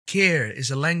Care is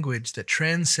a language that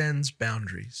transcends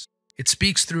boundaries. It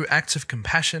speaks through acts of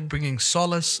compassion, bringing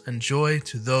solace and joy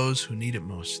to those who need it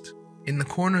most. In the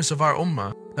corners of our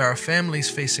ummah, there are families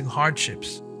facing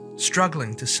hardships,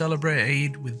 struggling to celebrate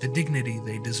Eid with the dignity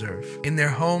they deserve. In their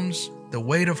homes, the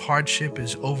weight of hardship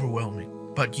is overwhelming,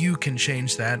 but you can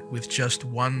change that with just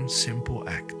one simple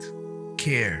act.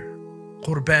 Care.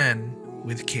 Qurban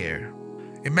with care.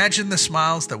 Imagine the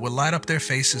smiles that will light up their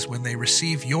faces when they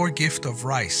receive your gift of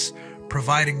rice,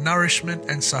 providing nourishment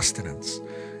and sustenance.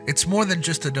 It's more than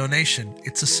just a donation,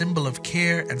 it's a symbol of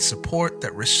care and support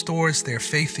that restores their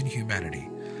faith in humanity.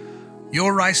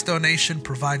 Your rice donation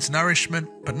provides nourishment,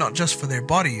 but not just for their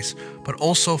bodies, but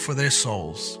also for their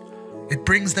souls. It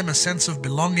brings them a sense of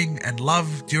belonging and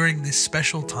love during this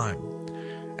special time.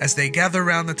 As they gather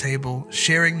around the table,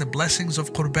 sharing the blessings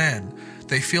of Qurban,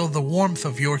 they feel the warmth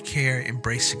of your care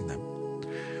embracing them.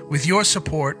 With your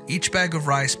support, each bag of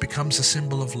rice becomes a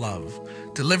symbol of love,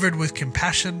 delivered with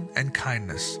compassion and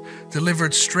kindness,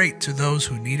 delivered straight to those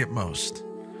who need it most.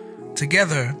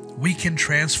 Together, we can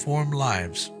transform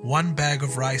lives, one bag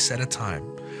of rice at a time.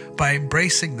 By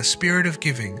embracing the spirit of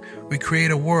giving, we create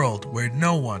a world where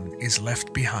no one is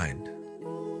left behind.